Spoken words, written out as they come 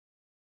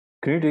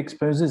Creator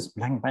exposes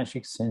black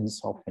magic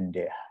sins of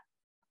India.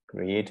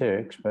 Creator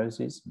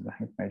exposes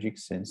black magic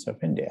sins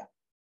of India.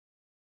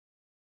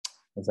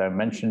 As I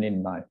mentioned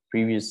in my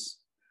previous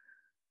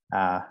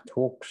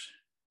talks,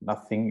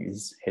 nothing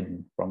is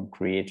hidden from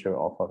Creator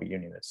of our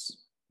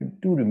universe.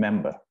 Do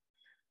remember,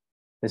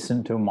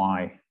 listen to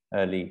my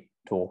early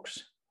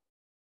talks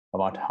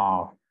about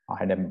how I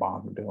had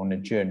embarked on a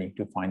journey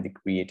to find the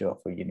Creator of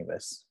our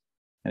universe.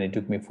 And it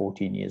took me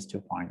 14 years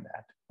to find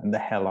that, and the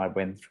hell I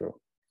went through.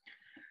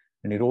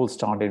 And it all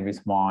started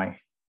with my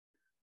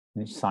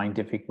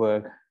scientific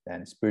work,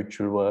 then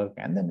spiritual work,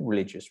 and then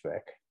religious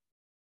work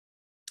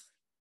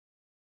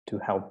to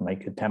help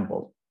make a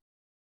temple.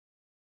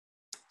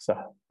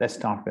 So let's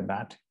start with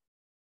that.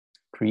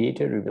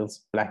 Creator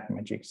reveals black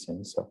magic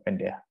sins of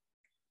India.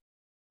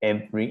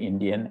 Every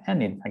Indian,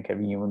 and in fact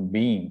every human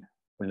being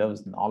who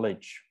loves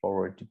knowledge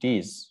for what it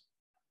is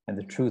and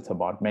the truth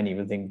about many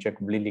will think you're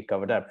completely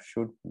covered up,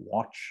 should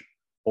watch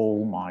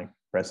all my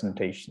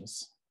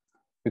presentations,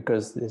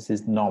 because this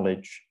is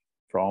knowledge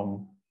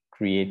from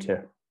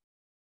Creator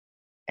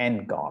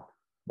and God,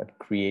 but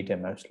Creator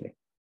mostly.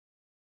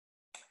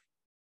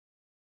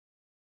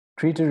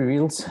 Creator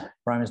reveals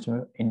Prime Minister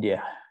of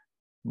India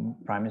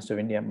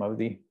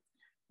Modi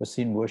was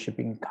seen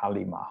worshipping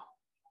Kalimaa.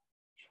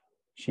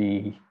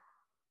 She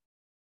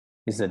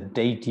is a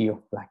deity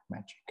of black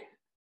magic.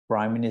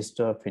 Prime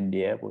Minister of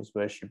India was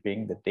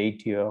worshipping the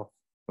deity of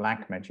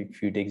black magic a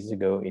few days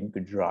ago in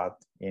Gujarat,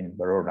 in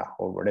Baroda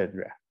or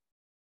Vadodara.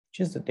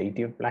 Which is the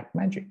deity of black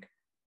magic.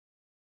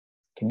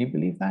 Can you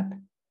believe that?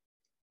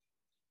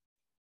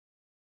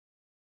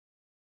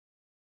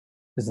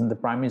 Doesn't the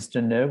Prime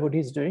Minister know what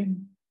he's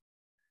doing?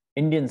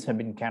 Indians have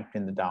been kept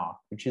in the dark,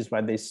 which is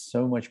why there's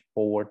so much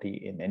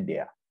poverty in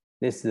India.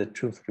 This is the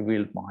truth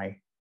revealed by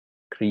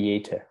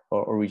Creator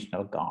or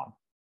original God.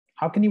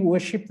 How can you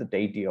worship the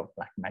deity of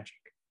black magic?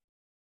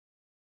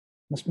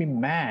 Must be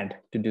mad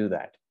to do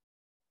that.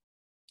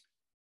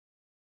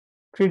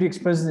 Creator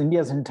expresses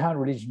India's entire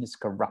religion is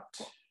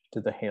corrupt to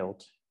the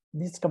hilt.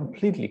 It's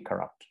completely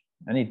corrupt.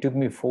 And it took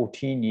me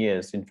 14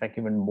 years, in fact,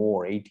 even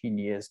more, 18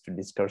 years to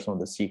discover some of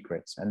the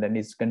secrets. And then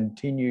it's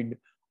continued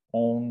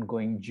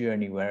ongoing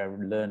journey where I've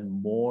learned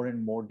more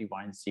and more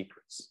divine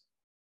secrets.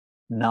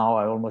 Now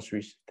I almost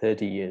reached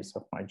 30 years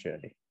of my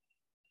journey.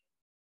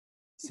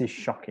 This is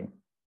shocking.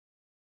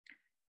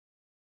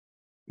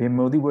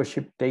 Modi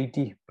worshipped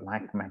deity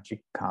black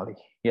magic Kali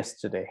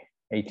yesterday,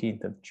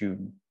 18th of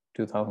June,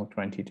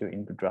 2022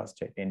 in Gujarat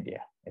State,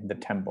 India, in the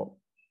temple,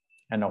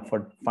 and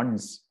offered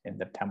funds in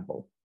the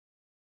temple.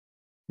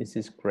 This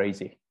is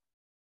crazy.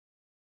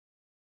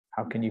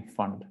 How can you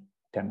fund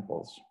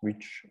temples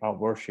which are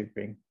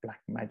worshipping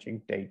black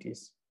magic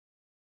deities?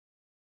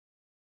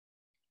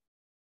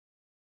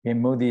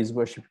 Modi is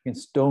worshipping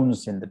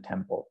stones in the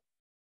temple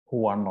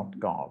who are not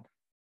God.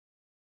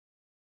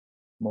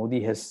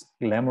 Modi has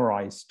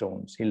glamorized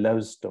stones. He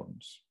loves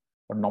stones,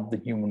 but not the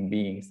human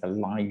beings, the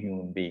live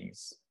human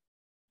beings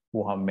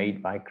who are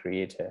made by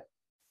Creator.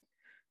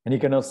 And you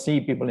cannot see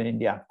people in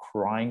India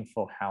crying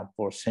for help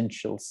for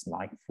essentials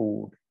like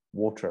food,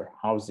 water,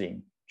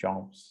 housing,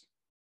 jobs,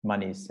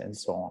 monies, and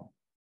so on.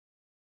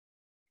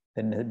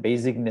 Then the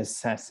basic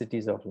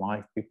necessities of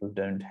life people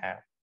don't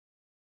have.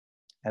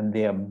 And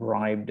they are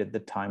bribed at the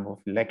time of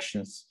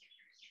elections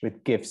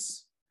with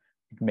gifts.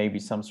 It may be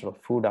some sort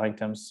of food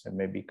items, it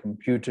may be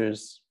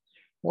computers,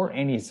 or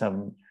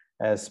some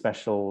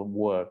special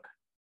work.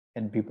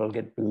 And people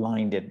get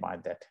blinded by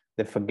that.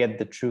 They forget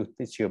the truth.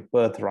 It's your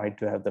birthright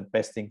to have the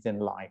best things in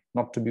life,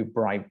 not to be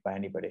bribed by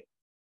anybody.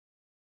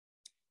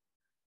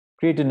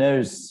 Creator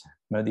knows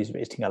Modi is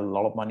wasting a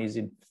lot of money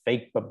in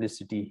fake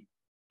publicity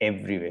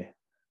everywhere,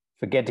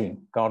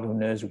 forgetting God who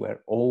knows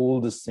where all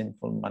the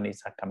sinful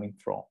monies are coming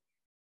from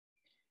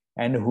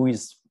and who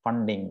is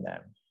funding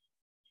them,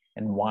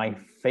 and why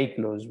fake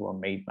laws were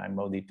made by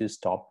Modi to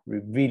stop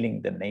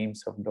revealing the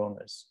names of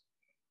donors.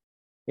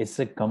 It's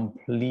a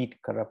complete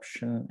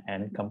corruption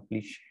and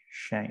complete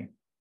shame.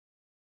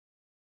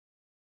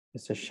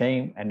 It's a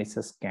shame and it's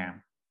a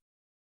scam.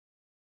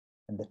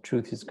 And the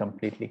truth is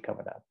completely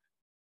covered up.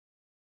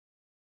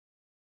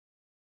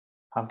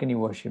 How can you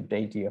worship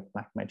deity of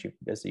black magic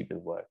who does evil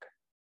work?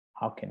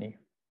 How can you?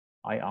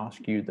 I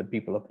ask you, the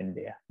people of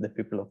India, the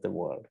people of the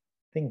world,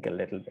 think a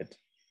little bit.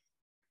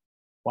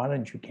 Why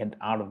don't you get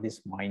out of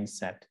this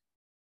mindset?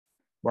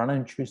 Why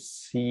don't you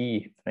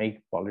see fake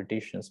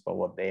politicians for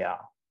what they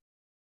are?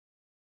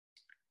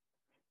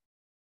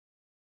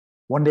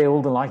 One day,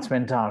 all the lights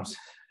went out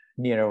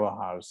near our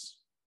house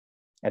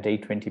at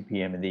 8:20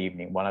 p.m. in the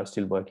evening while I was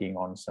still working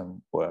on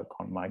some work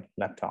on my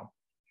laptop,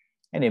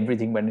 and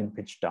everything went in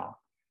pitch dark.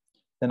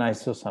 Then I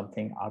saw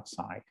something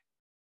outside.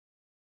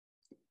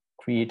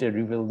 Creator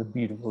revealed the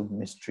beautiful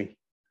mystery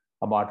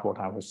about what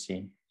I was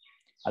seeing.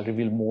 I'll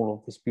reveal more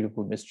of this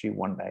beautiful mystery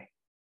one day.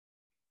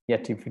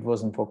 Yet if it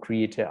wasn't for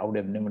Creator, I would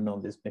have never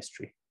known this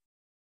mystery.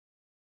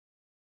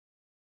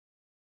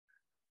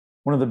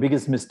 One of the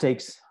biggest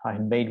mistakes I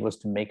had made was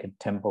to make a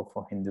temple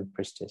for Hindu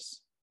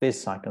priestess.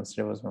 This I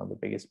consider was one of the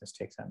biggest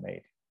mistakes I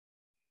made.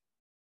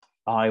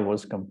 I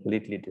was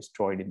completely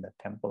destroyed in the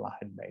temple I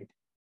had made.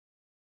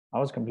 I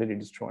was completely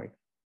destroyed.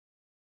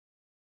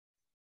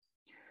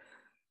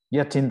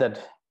 Yet in that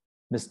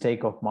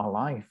mistake of my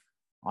life,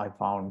 I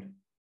found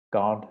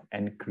God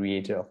and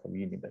creator of the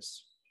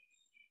universe.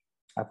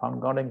 I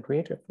found God and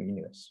creator of the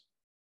universe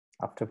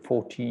after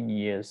 14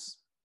 years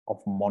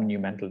of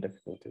monumental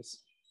difficulties.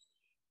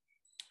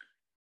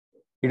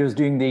 It was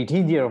during the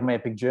 18th year of my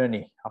epic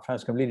journey, after I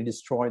was completely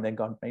destroyed, that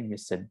God made me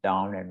sit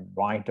down and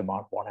write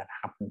about what had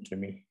happened to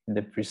me in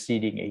the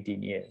preceding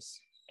 18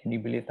 years. Can you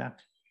believe that?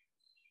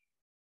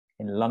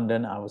 In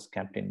London, I was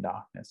kept in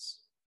darkness.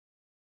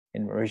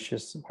 In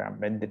Mauritius, where I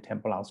made the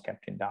temple, I was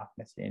kept in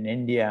darkness. In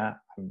India,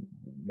 I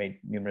made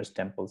numerous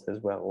temples as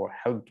well, or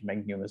helped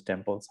make numerous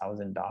temples. I was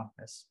in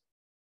darkness.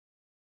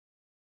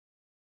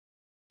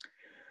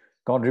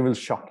 God reveals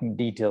shocking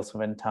details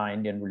of entire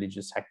Indian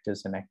religious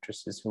actors and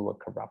actresses who were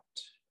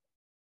corrupt.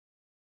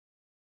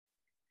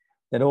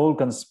 That all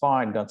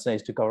conspired, God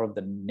says, to cover up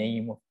the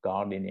name of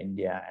God in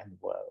India and the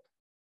world.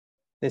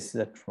 This is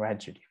a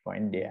tragedy for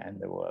India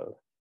and the world.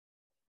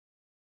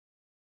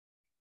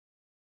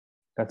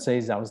 God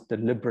says I was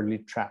deliberately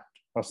trapped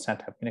or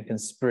set up in a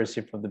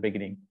conspiracy from the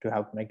beginning to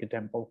help make a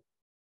temple.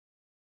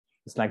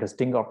 It's like a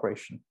sting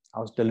operation.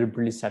 I was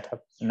deliberately set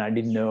up and I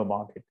didn't know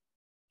about it.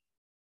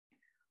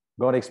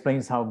 God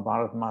explains how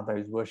Bharat Mata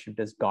is worshipped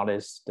as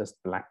goddess, does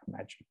black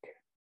magic.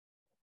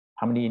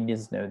 How many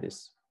Indians know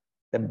this?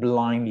 They're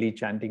blindly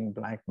chanting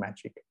black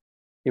magic.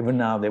 Even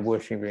now they're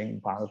worshipping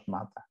Bharat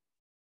Mata.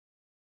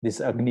 This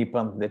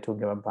Agnipanth, they're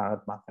talking about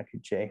Bharat Mata ki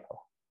jai ho.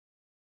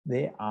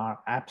 They are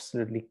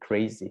absolutely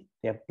crazy.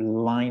 They're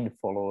blind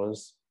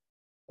followers.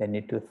 They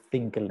need to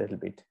think a little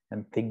bit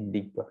and think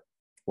deeper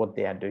what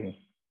they are doing.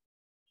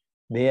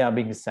 They are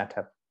being set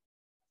up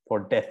for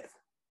death.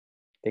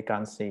 They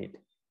can't see it.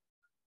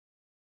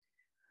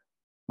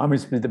 I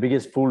must be the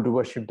biggest fool to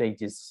worship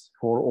deities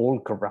who are all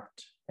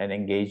corrupt and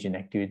engage in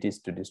activities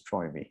to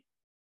destroy me.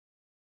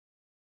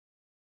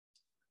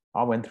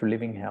 I went through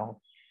living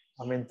hell.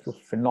 I went through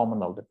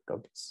phenomenal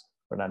difficulties,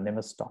 but I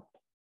never stopped.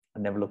 I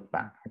never looked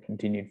back. I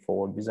continued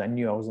forward because I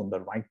knew I was on the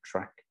right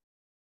track.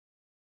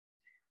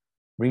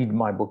 Read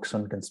my books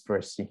on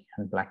conspiracy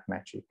and black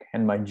magic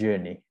and my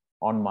journey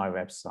on my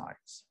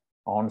websites,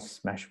 on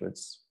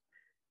Smashwords,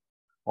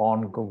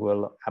 on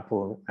Google,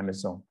 Apple,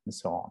 Amazon, and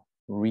so on.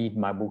 Read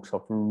my books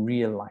of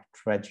real life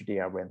tragedy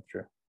I went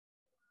through.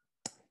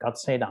 God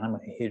said, I'm a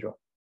hero.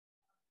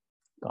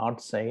 God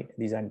said,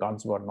 these are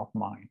God's word, not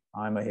mine.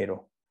 I'm a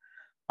hero.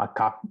 I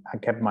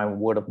kept my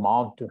word of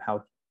mouth to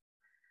help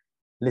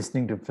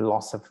listening to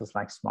philosophers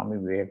like Swami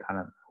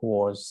Vivekananda,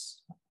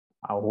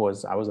 I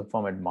was a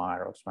firm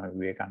admirer of Swami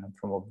Vivekananda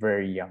from a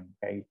very young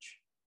age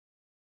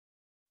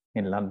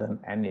in London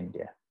and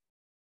India.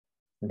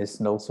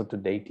 Listen also to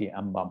deity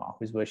Ambama,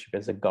 who is worshipped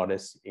as a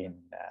goddess in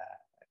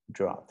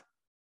Gujarat.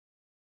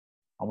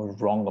 I was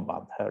wrong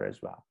about her as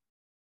well.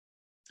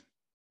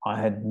 I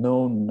had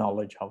no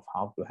knowledge of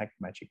how black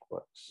magic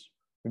works.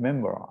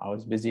 Remember, I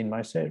was busy in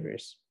my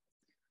surgeries.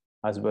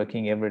 I was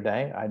working every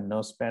day. I had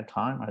no spare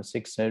time. I had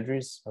 6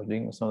 surgeries. I was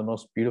doing some of the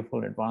most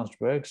beautiful advanced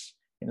works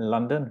in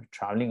London,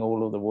 traveling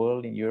all over the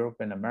world, in Europe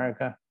and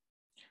America,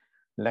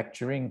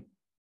 lecturing,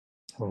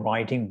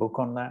 writing book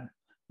on that.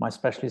 My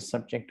specialist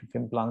subject of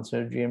implant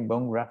surgery and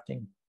bone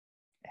grafting.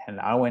 And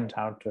I went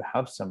out to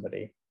help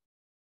somebody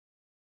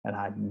and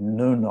I had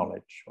no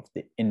knowledge of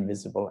the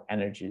invisible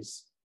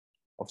energies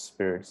of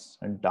spirits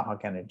and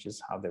dark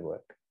energies, how they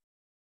work.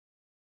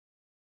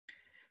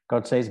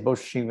 God says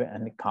both Shiva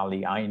and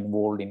Kali are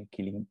involved in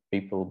killing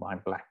people by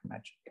black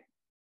magic.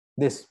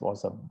 This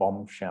was a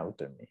bombshell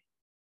to me.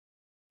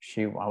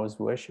 Shiva, I was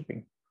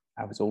worshipping.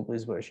 I was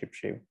always worshipped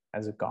Shiva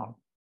as a god.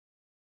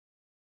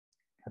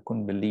 I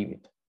couldn't believe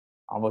it.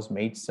 I was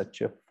made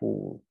such a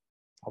fool.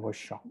 I was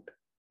shocked.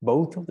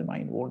 Both of them are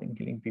involved in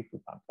killing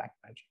people by black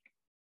magic.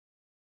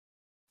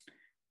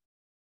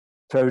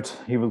 Throat,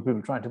 evil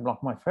people trying to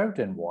block my throat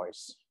and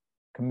voice,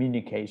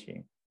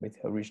 communicating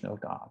with the original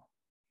God.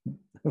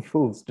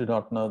 Fools do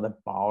not know the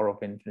power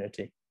of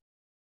infinity.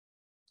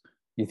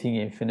 You think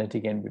infinity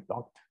can be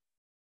blocked?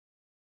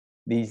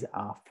 These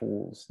are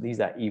fools. These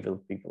are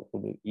evil people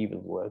who do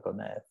evil work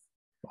on earth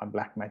by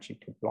black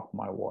magic to block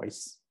my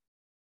voice,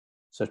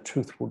 so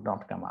truth would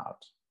not come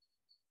out.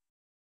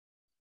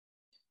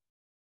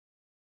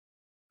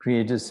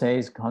 Creator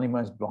says,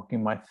 Kalimaa is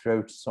blocking my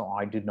throat, so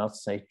I do not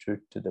say truth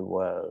to the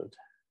world.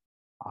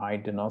 I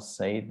do not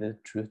say the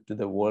truth to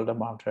the world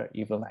about her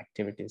evil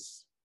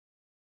activities.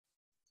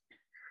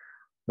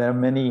 There are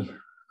many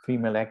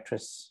female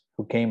actresses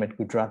who came at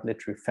Gujarat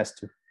Literary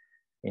Festival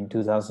in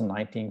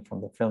 2019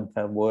 from the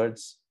Filmfare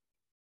Awards,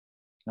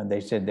 and they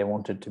said they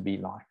wanted to be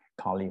like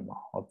Kalimaa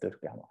or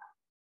Durga.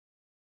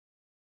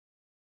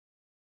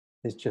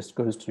 This just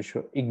goes to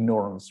show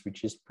ignorance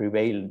which is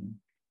prevailing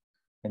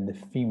in the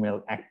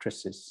female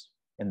actresses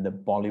in the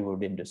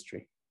Bollywood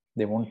industry.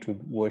 They want to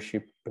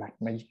worship black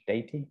magic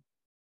deity.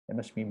 They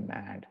must be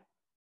mad.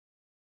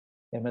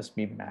 They must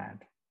be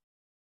mad.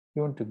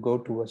 You want to go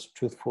towards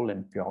truthful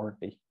and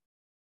purity.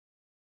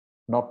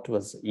 not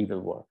towards evil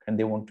work, and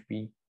they want to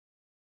be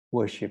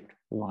worshipped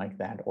like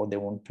that, or they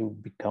want to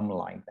become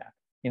like that.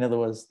 In other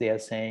words, they are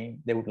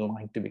saying they would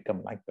like to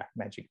become like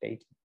Blackmagic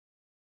deity.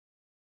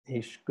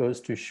 It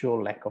goes to show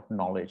lack of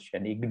knowledge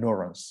and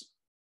ignorance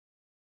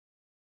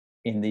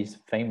in these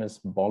famous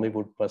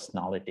Bollywood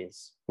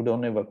personalities who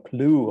don't have a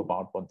clue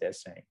about what they're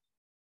saying.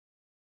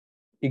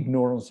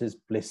 Ignorance is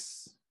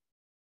bliss.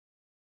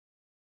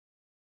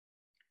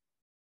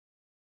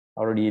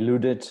 Already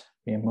alluded,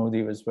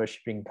 Modi was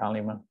worshipping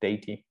Kalimaa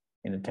deity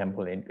in a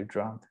temple in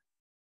Gujarat.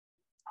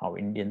 How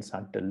Indians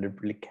are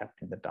deliberately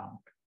kept in the dark.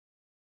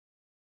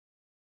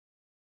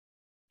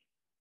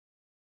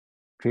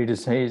 Creator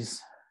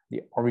says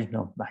the origin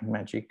of black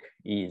magic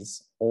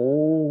is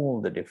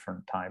all the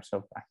different types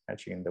of black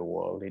magic in the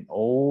world, in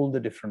all the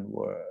different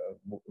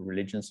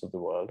religions of the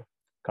world,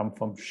 come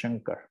from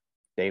Shankar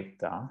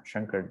Devta,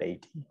 Shankar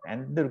deity,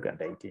 and Durga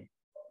deity.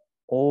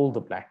 All the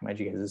black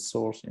magic has a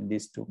source in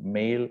these two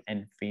male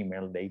and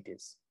female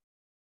deities.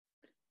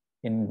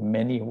 In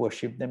many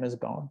worship them as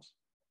gods,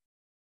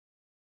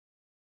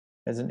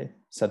 isn't it?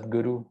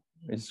 Sadhguru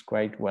is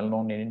quite well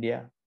known in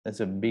India.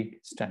 There's a big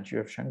statue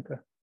of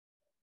Shankar,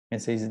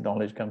 and says his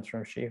knowledge comes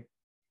from Shiv.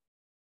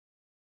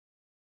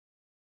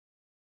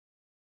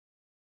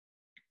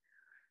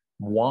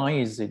 Why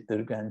is it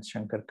Durga and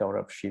Shankar cover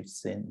up Shiv's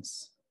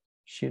sins?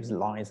 Shiv's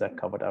lies are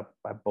covered up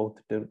by both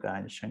Durga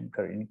and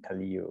Shankar in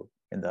Kalimaa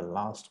in the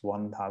last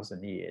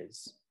 1,000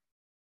 years.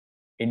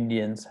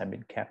 Indians have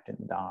been kept in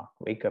the dark.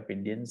 Wake up,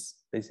 Indians.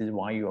 This is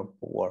why you are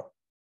poor.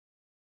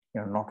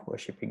 You're not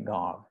worshipping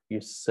God.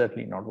 You're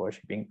certainly not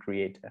worshipping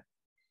Creator.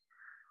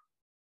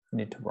 You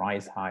need to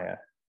rise higher.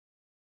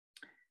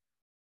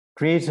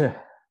 Creator,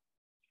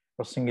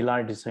 for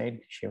singularity said,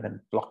 Shiva had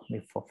blocked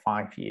me for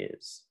 5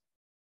 years,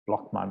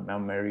 blocked my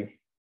memory,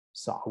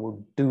 so I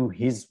would do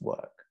his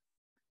work.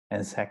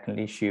 And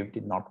secondly, Shiva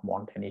did not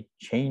want any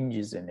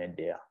changes in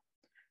India.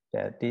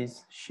 That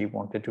is, she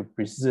wanted to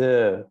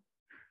preserve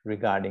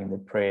regarding the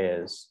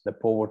prayers, the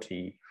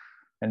poverty,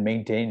 and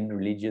maintain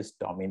religious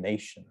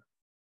domination,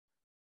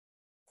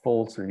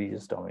 false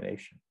religious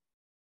domination.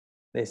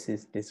 This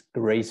is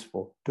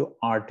disgraceful, to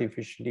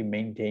artificially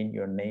maintain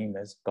your name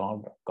as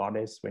God or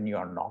goddess when you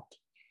are not,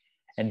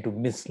 and to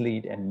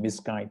mislead and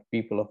misguide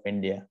people of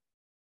India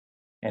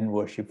and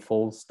worship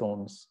false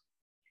stones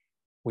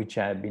which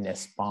have been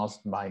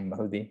espoused by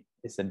Modi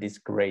is a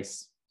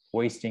disgrace,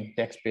 wasting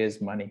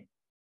taxpayers' money.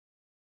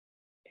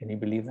 Can you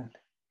believe that?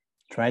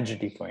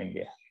 Tragedy for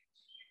India.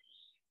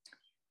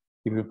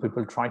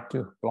 People try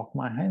to block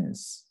my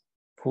hands.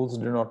 Fools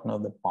do not know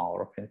the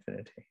power of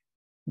infinity.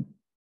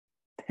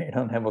 They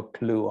don't have a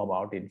clue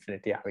about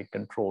infinity, how it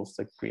controls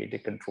the creator,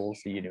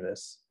 controls the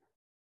universe.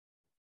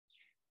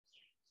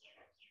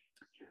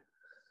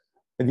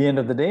 At the end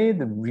of the day,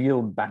 the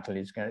real battle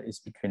is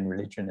between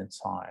religion and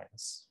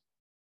science.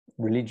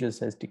 Religion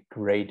has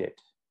degraded,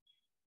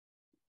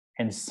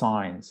 and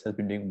science has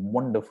been doing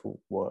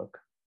wonderful work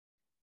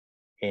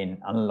in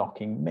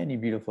unlocking many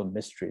beautiful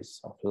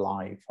mysteries of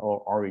life, or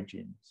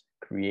origins,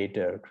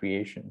 creator,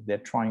 creation. They're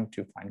trying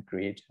to find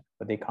creator,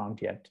 but they can't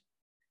yet.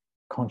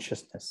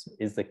 Consciousness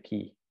is the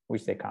key,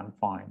 which they can't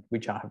find,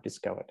 which I have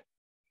discovered.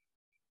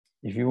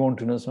 If you want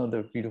to know some of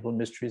the beautiful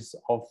mysteries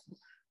of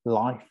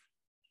life,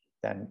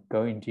 then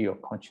go into your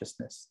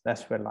consciousness.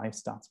 That's where life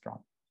starts from,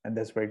 and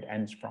that's where it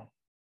ends from.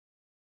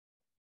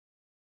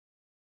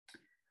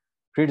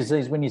 Creator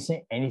says, when you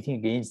say anything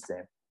against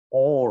them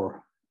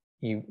or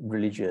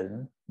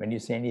religion, when you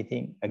say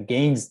anything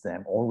against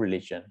them or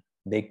religion,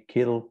 they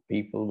kill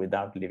people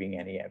without leaving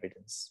any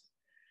evidence.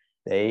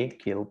 They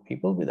kill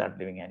people without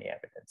leaving any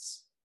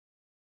evidence.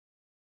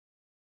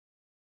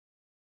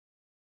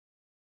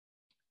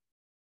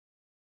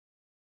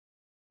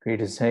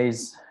 Creator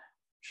says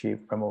she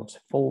promotes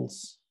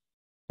false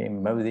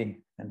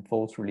Modi and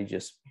false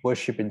religious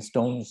worship in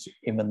stones,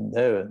 even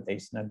though there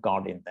is no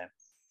God in them,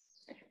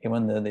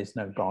 even though there is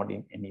no God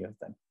in any of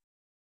them.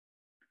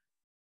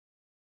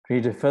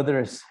 Creator further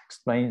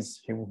explains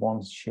she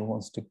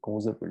wants to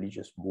cause a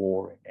religious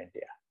war in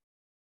India.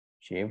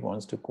 She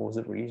wants to cause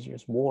a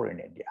religious war in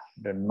India.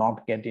 Do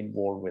not get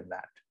involved with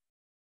that.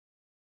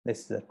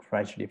 This is a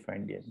tragedy for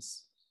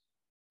Indians,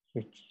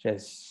 which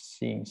is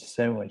seeing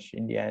so much.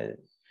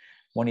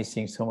 One is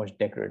seeing so much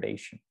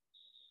degradation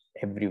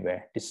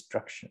everywhere,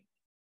 destruction.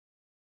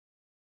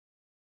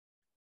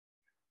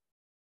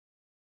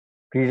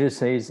 Creator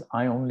says,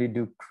 I only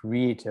do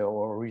creator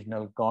or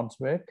original God's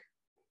work,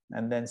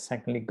 and then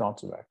secondly,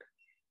 God's work.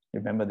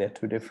 Remember, they're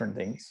two different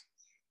things.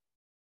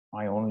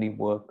 I only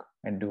work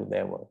and do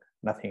their work,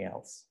 nothing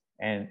else,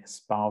 and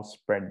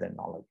spread their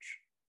knowledge.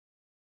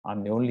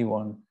 I'm the only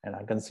one, and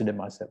I consider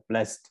myself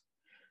blessed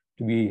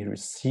to be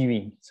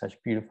receiving such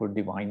beautiful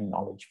divine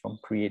knowledge from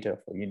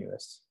Creator for the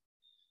universe.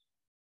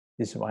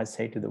 This is why I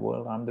say to the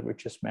world, I'm the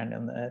richest man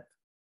on the earth.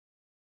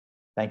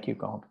 Thank you,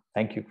 God.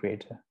 Thank you,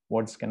 Creator.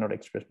 Words cannot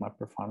express my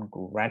profound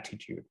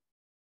gratitude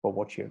for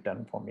what you have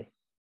done for me.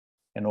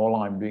 And all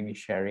I'm doing is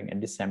sharing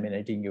and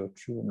disseminating your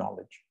true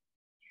knowledge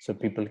so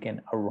people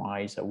can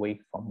arise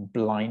awake from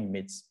blind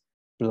myths,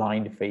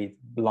 blind faith,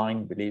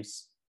 blind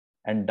beliefs,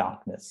 and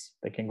darkness.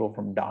 They can go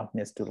from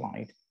darkness to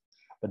light,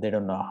 but they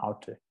don't know how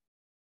to.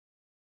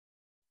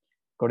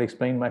 God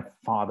explained, my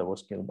father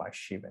was killed by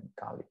Shiv and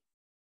Kali.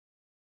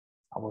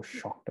 I was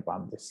shocked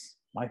about this.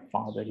 My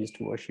father used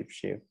to worship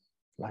Shiv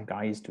like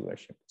I used to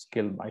worship, was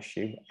killed by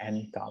Shiv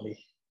and Kali.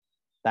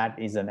 That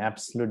is an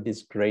absolute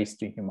disgrace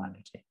to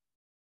humanity.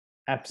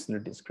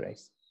 Absolute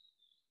disgrace.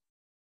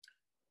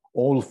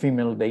 All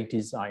female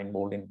deities are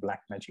involved in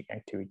black magic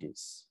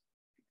activities.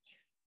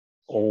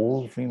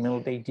 All female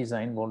deities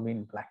are involved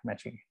in black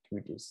magic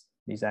activities.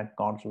 These are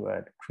God's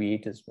word,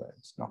 Creator's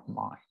words, not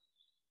mine.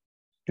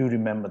 Do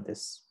remember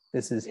this.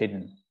 This is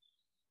hidden.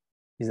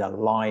 These are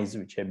lies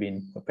which have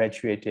been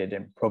perpetuated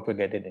and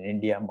propagated in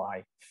India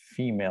by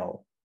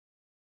female.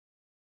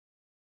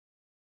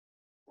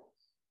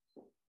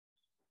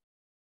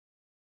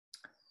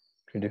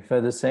 It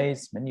further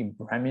says, many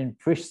Brahmin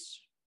priests,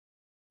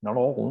 not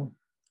all,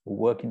 who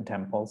work in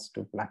temples,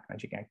 do black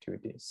magic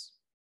activities.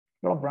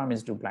 A lot of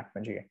Brahmins do black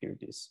magic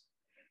activities.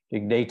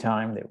 During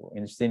daytime, they were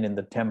interested in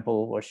the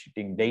temple,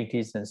 worshipping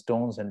deities and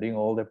stones and doing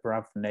all the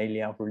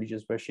paraphernalia of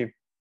religious worship.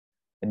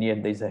 And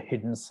yet there's a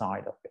hidden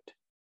side of it.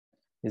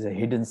 There's a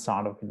hidden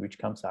side of it which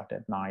comes out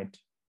at night,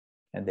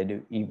 and they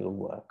do evil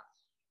work.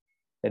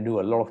 They do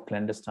a lot of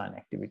clandestine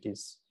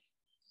activities.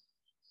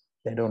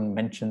 They don't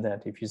mention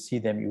that. If you see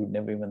them, you would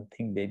never even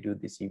think they do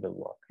this evil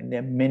work. And there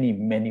are many,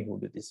 many who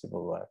do this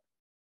evil work.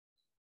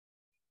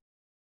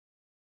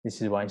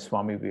 This is why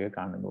Swami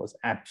Vivekananda was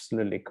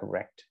absolutely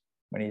correct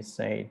when he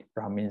said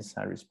Brahmins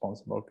are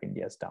responsible for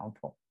India's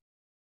downfall.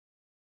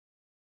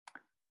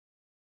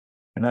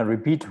 And I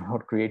repeat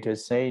what Creator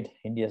said,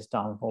 India's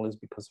downfall is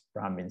because of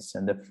Brahmins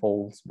and their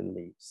false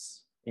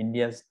beliefs.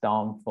 India's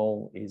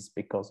downfall is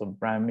because of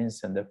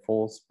Brahmins and their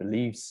false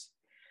beliefs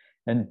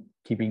and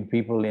keeping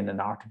people in an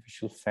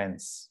artificial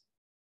fence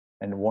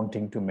and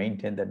wanting to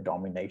maintain their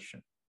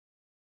domination.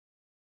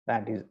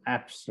 That is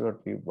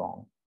absolutely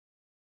wrong.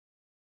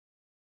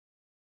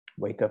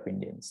 Wake up,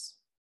 Indians.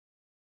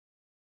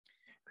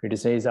 Creator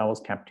says, I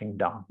was capturing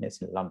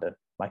darkness in London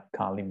like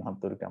Kalimaa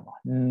Durgama,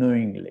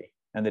 knowingly,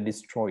 and they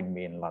destroyed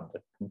me in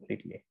London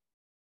completely.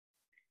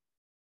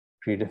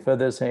 Creator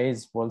further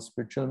says, World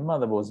Spiritual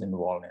Mother was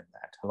involved in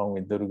that, along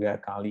with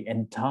Durga, Kali,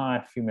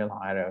 entire female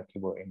hierarchy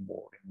were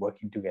involved in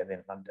working together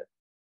in London.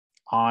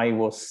 I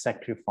was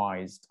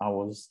sacrificed. I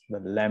was the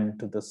lamb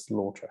to the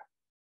slaughter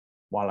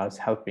while I was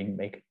helping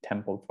make a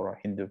temple for a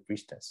Hindu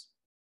priestess.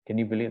 Can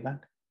you believe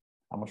that?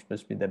 I must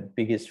be the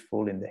biggest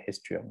fool in the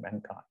history of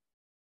mankind.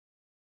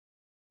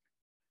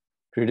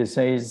 Creator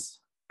says,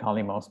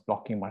 Kalimaa was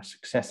blocking my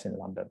success in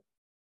London.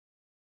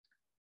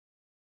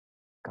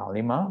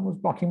 Kalimaa was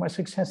blocking my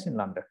success in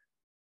London.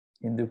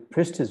 Hindu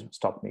priestess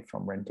stopped me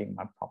from renting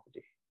my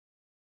property.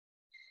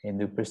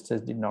 Hindu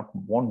priestess did not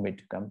want me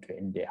to come to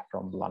India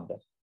from London.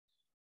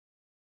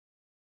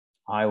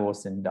 I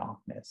was in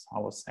darkness. I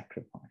was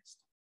sacrificed.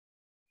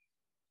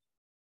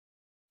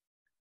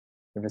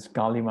 It was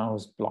Kalimaa who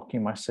was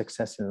blocking my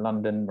success in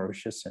London,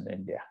 Mauritius, and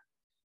India.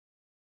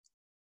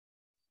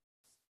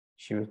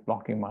 She was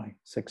blocking my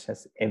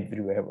success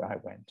everywhere where I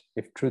went.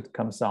 If truth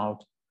comes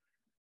out,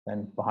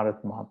 then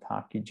Bharat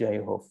Mata Ki Jai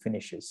Ho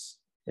finishes.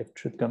 If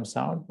truth comes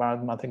out,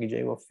 Bharat Mata Ki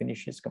Jai Ho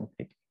finishes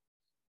completely.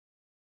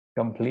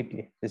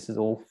 Completely. This is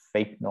all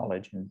fake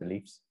knowledge and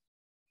beliefs.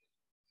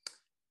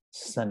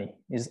 Sunny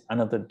is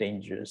another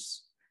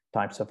dangerous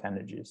types of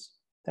energies.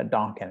 They're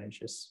dark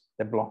energies.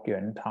 They block your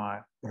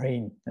entire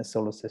brain and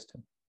solar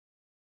system.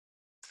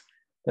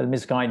 They'll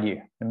misguide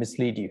you and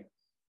mislead you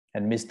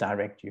and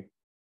misdirect you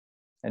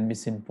and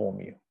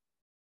misinform you.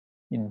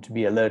 You need to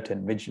be alert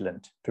and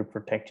vigilant to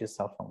protect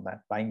yourself from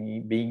that by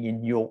being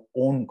in your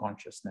own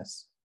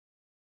consciousness.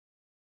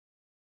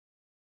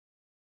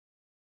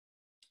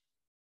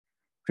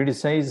 Creator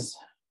says,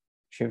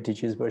 Shiv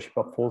teaches worship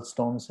of false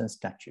stones and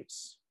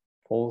statues.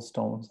 False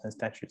stones and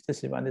statues.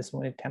 This is why there's so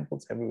many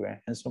temples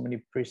everywhere and so many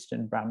priests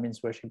and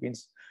Brahmins worshiping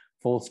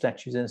false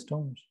statues and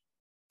stones.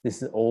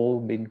 This has all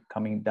been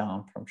coming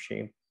down from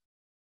Shiv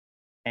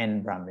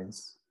and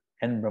Brahmins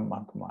and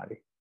Brahma Kumari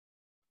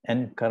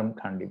and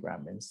Karamkhandi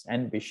Brahmins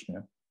and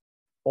Vishnu.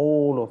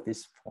 All of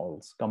this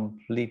false,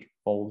 complete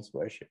false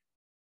worship.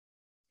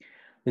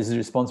 This is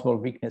responsible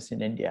weakness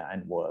in India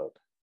and world.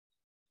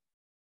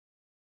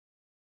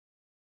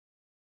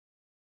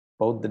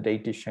 Both the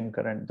deity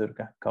Shankar and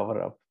Durga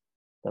cover up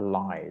the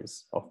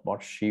lies of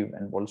what Shiv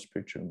and World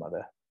Spiritual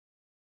Mother.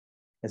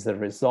 As a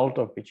result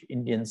of which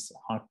Indians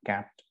are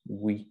kept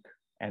weak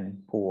and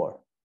poor.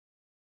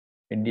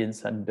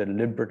 Indians are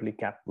deliberately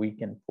kept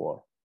weak and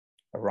poor.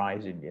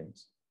 Arise,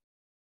 Indians.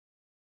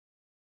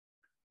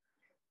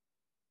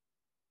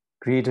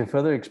 Creator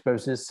further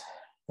exposes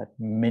that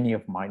many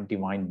of my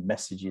divine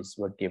messages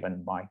were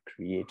given by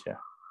Creator.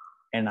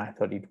 And I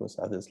thought it was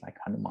others like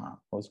Hanuman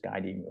who was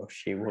guiding me, or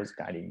Shiva was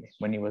guiding me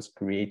when he was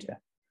Creator.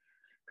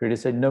 Creator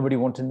said, nobody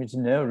wanted me to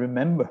know.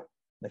 Remember,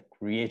 the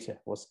Creator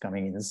was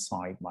coming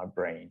inside my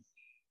brain.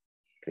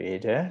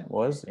 Creator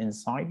was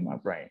inside my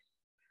brain.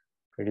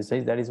 Creator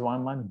says that is why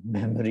my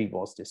memory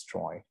was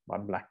destroyed by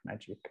black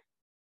magic.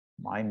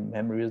 My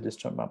memory was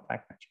destroyed by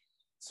black magic.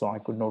 So I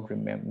could not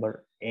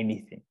remember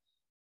anything.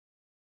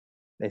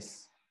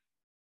 This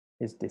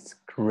is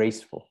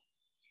disgraceful.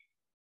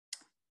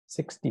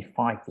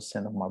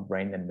 65% of my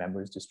brain and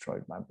memory is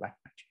destroyed by black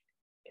magic.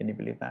 Can you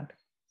believe that?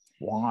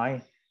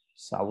 Why?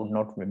 So I would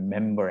not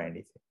remember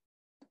anything.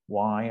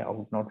 Why? I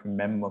would not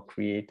remember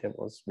Creator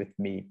was with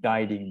me,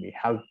 guiding me,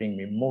 helping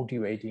me,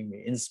 motivating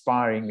me,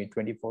 inspiring me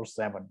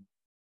 24/7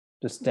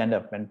 to stand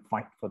up and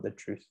fight for the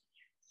truth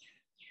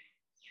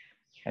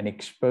and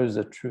expose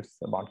the truth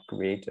about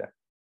Creator.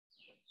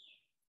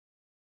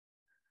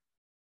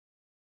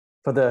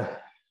 For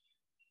the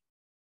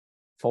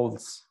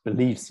false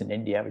beliefs in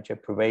India, which are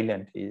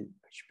prevalent,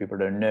 which people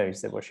don't know,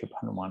 is they worship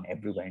Hanuman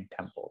everywhere in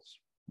temples.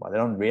 But they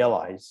don't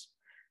realize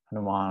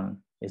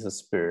Hanuman is a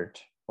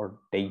spirit or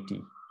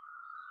deity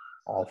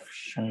of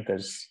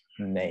Shankar's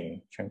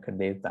name, Shankar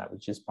Devta,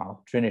 which is part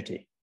of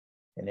Trinity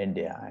in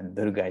India, and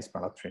Durga is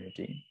part of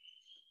Trinity.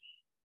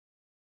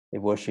 They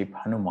worship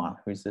Hanuman,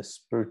 who is the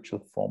spiritual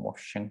form of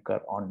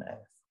Shankar on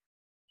earth.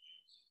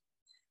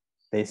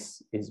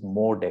 This is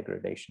more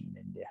degradation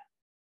in India.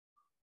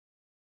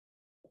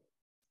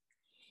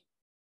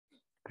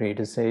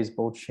 Creator says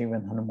both Shiv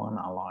and Hanuman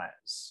are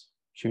liars.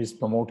 Shiv is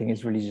promoting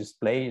his religious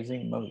play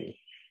using Modi,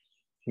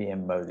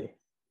 PM Modi,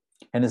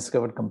 and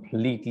discovered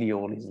completely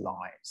all his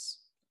lies.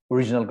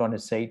 Original God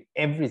has said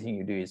everything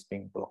you do is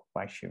being blocked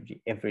by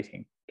Shivji,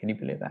 everything. Can you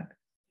believe that?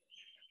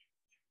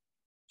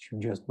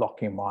 Shivji was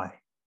blocking my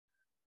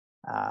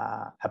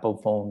Apple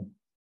phone,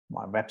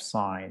 my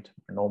website,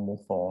 my normal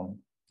phone,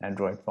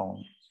 Android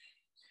phone,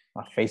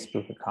 my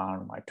Facebook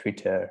account, my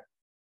Twitter,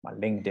 my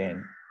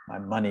LinkedIn, my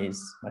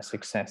monies, my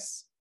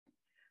success.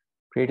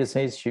 Creator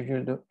says Shivji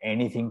will do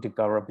anything to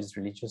cover up his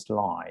religious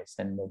lies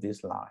and know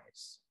these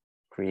lies.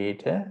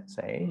 Creator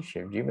says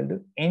Shivji will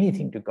do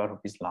anything to cover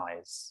up his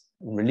lies,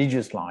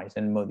 religious lies,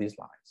 and know these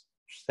lies.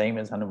 Same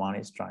as Hanuman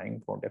is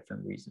trying for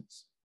different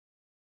reasons.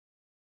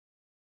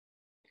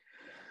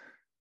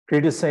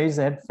 Creator says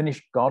they had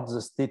finished God's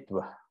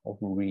astitva of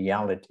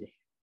reality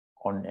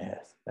on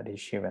earth, that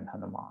is Shiva and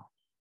Hanuman.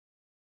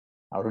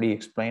 I already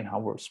explained how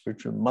our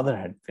spiritual mother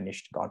had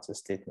finished God's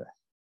astitva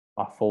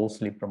by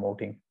falsely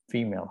promoting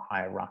female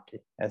hierarchy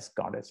as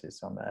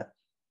goddesses on earth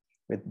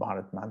with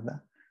Bharat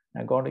Mata.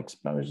 Now God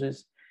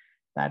exposes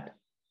that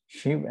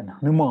Shiva and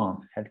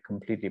Hanuman had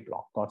completely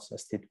blocked God's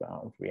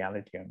astitva of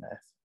reality on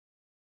earth.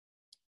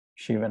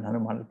 Shiva and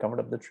Hanuman had covered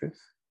up the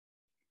truth.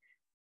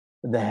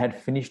 They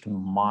had finished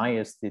my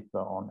astitva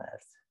on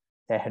earth.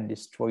 They had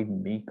destroyed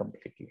me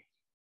completely.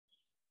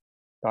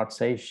 God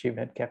says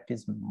Shiva had kept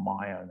his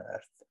Maya on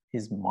earth.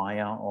 His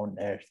Maya on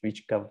earth,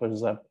 which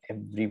covers up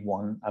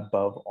everyone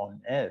above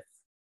on earth.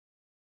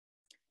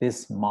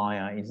 This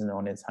Maya is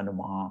known as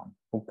Hanuman,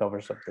 who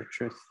covers up the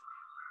truth.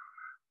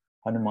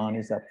 Hanuman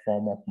is a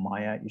form of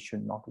Maya. You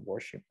should not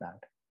worship that.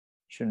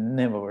 You should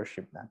never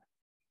worship that.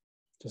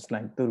 Just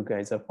like Durga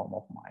is a form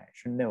of Maya. You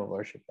should never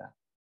worship that.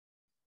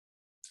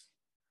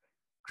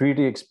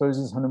 Creator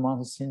exposes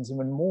Hanuman's sins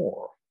even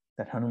more,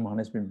 that Hanuman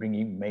has been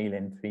bringing male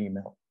and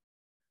female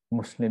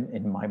Muslim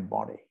in my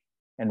body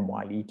and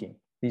while eating.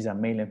 These are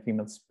male and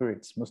female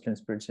spirits, Muslim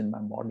spirits in my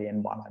body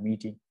and while I'm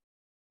eating.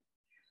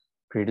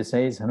 Creator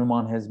says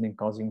Hanuman has been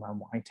causing my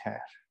white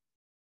hair.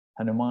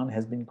 Hanuman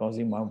has been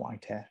causing my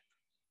white hair.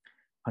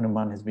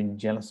 Hanuman has been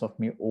jealous of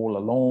me all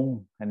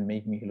along and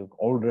made me look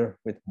older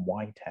with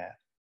white hair.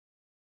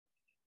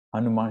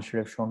 Hanuman should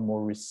have shown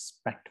more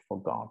respect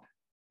for God.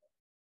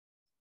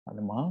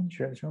 Hanuman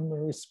should have shown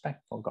more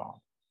respect for God.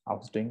 I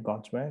was doing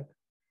God's work.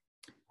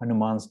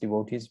 Hanuman's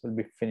devotees will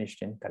be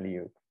finished in Kali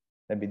Yuga.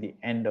 That'll be the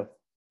end of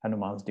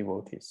Hanuman's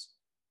devotees.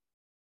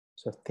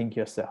 So think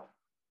yourself.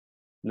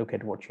 Look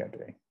at what you're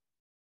doing.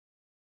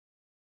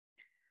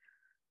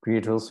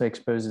 Creator also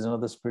exposes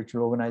another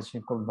spiritual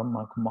organization called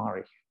Brahma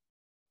Kumari,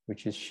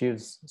 which is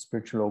Shiv's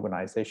spiritual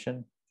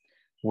organization,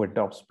 who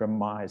adopts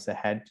Brahma as the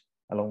head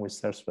along with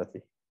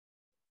Saraswati.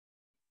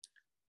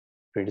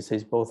 Creator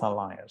says both are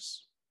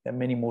liars. There are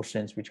many more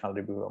sins which I'll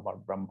review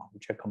about Brahma,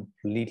 which are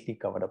completely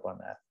covered up on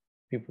earth.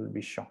 People will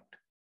be shocked.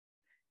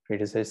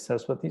 Creator says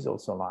Saraswati is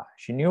also a liar.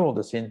 She knew all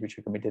the sins which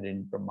were committed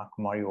in Brahma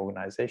Kumari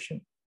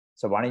organization.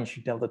 So why didn't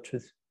she tell the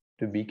truth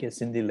to BK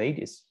Sindhi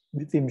ladies?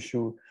 With him,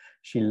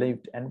 she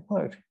lived and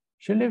worked.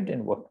 She lived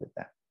and worked with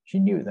them. She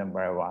knew them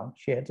very well.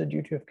 She had the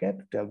duty of care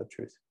to tell the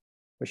truth,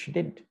 but she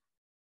didn't.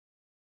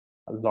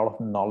 A lot of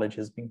knowledge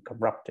has been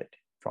corrupted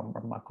from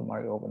Brahma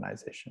Kumari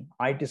organization.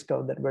 I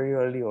discovered that very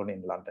early on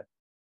in London.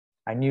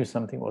 I knew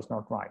something was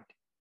not right,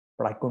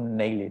 but I couldn't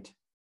nail it.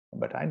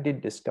 But I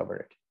did discover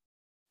it.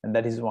 And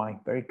that is why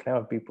very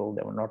clever people,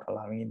 they were not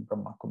allowing in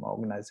Brahma Kumari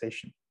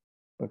organization,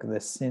 because their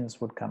sins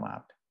would come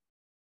out.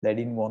 They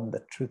didn't want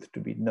the truth to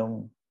be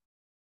known.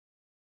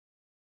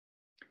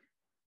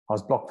 I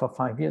was blocked for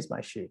 5 years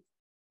by Shiv.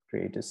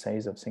 Creator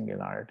says of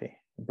singularity.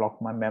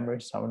 Blocked my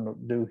memory, so I would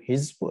not do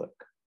his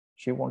work.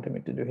 She wanted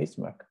me to do his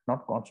work,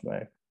 not God's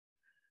work.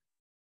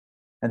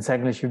 And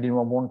secondly, she didn't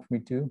want me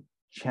to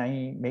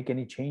make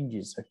any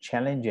changes or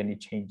challenge any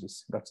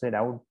changes. God said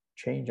I would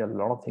change a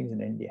lot of things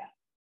in India.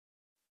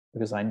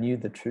 because I knew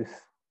the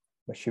truth.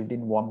 But Shiv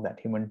didn't want that.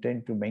 He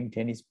wanted to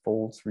maintain his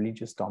false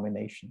religious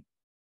domination,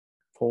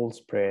 false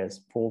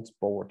prayers, false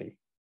poverty.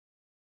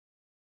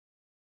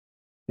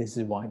 This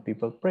is why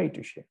people pray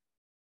to Shiv.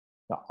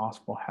 They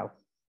ask for help.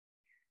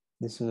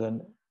 This is a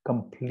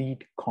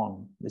complete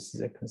con. This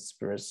is a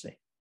conspiracy.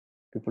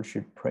 People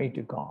should pray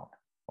to God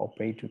or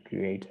pray to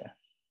Creator.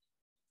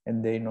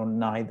 And they know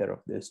neither of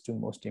those two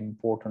most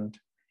important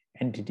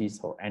entities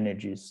or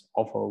energies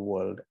of our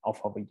world, of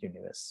our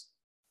universe.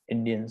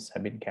 Indians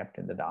have been kept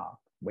in the dark.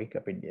 Wake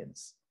up,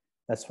 Indians.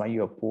 That's why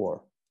you're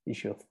poor.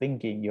 It's your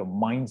thinking, your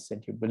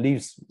mindset, your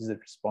beliefs is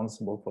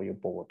responsible for your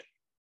poverty.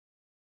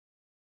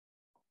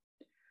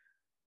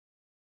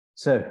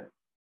 So,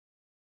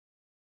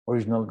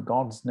 original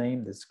God's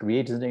name, this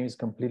Creator's name is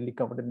completely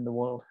covered in the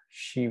world.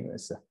 Shiva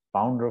is the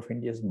founder of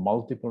India's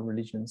multiple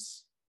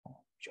religions,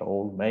 which are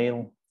all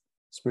male.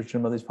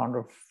 Spiritual mother is founder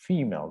of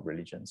female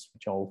religions,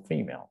 which are all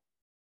female.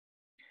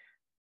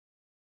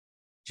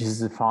 Jesus,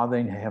 the Father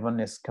in heaven,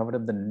 has covered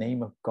up the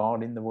name of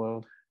God in the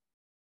world.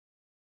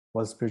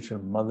 While spiritual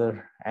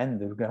mother and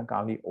Durga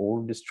Kali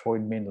all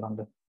destroyed me in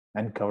London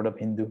and covered up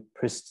Hindu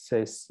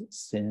priestess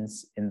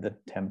sins in the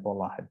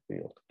temple I had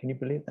built. Can you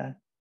believe that?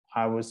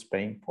 I was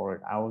paying for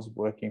it. I was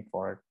working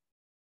for it.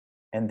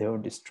 And they were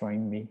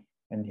destroying me.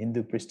 And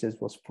Hindu priestess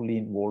was fully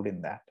involved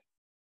in that.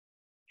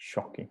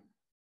 Shocking.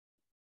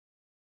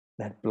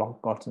 That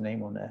blocked God's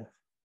name on earth.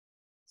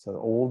 So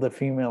all the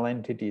female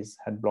entities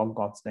had blocked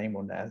God's name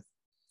on earth.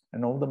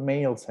 And all the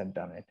males had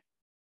done it.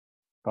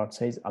 God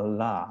says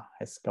Allah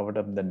has covered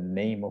up the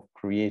name of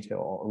Creator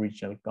or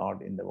original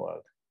God in the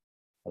world.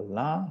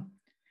 Allah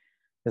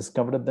has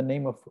covered up the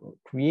name of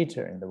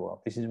Creator in the world.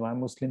 This is why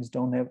Muslims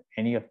don't have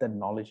any of that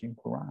knowledge in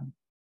Quran.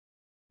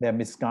 They are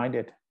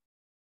misguided.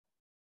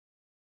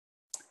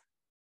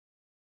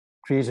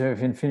 Creator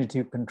of infinity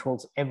who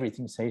controls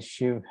everything, says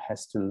Shiv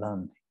has to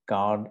learn.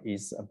 God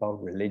is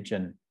about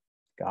religion.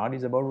 God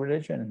is about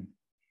religion.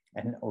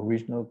 And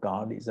original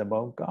God is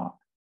about God.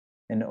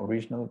 And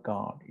original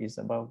God is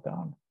about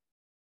God.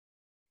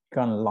 You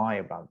can't lie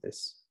about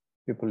this.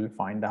 People will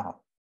find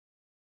out.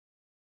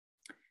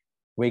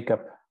 Wake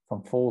up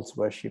from false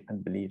worship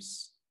and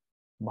beliefs.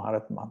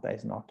 Bharat Mata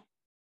is not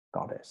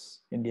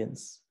goddess.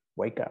 Indians,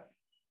 wake up.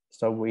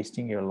 Stop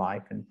wasting your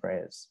life in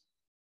prayers.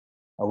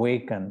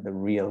 Awaken the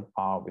real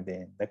power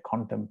within, the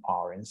quantum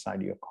power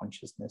inside your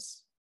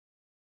consciousness.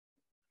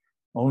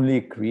 Only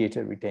a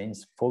Creator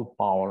retains full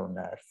power on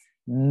earth.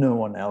 No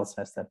one else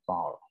has that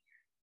power.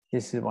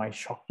 This is why it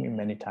shocked me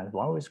many times.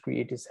 Why was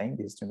Creator saying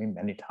this to me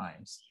many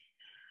times?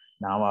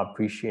 Now I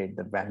appreciate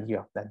the value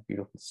of that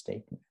beautiful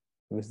statement,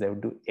 because they would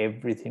do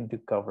everything to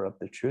cover up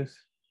the truth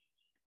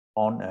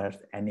on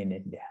earth and in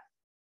India.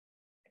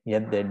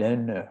 Yet they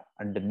don't know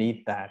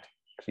underneath that,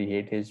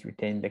 Creators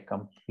retain the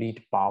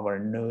complete power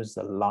and knows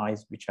the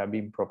lies which are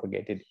being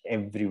propagated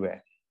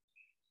everywhere.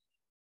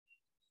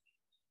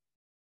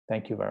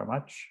 Thank you very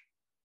much.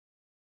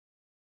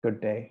 Good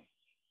day.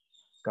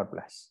 God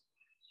bless.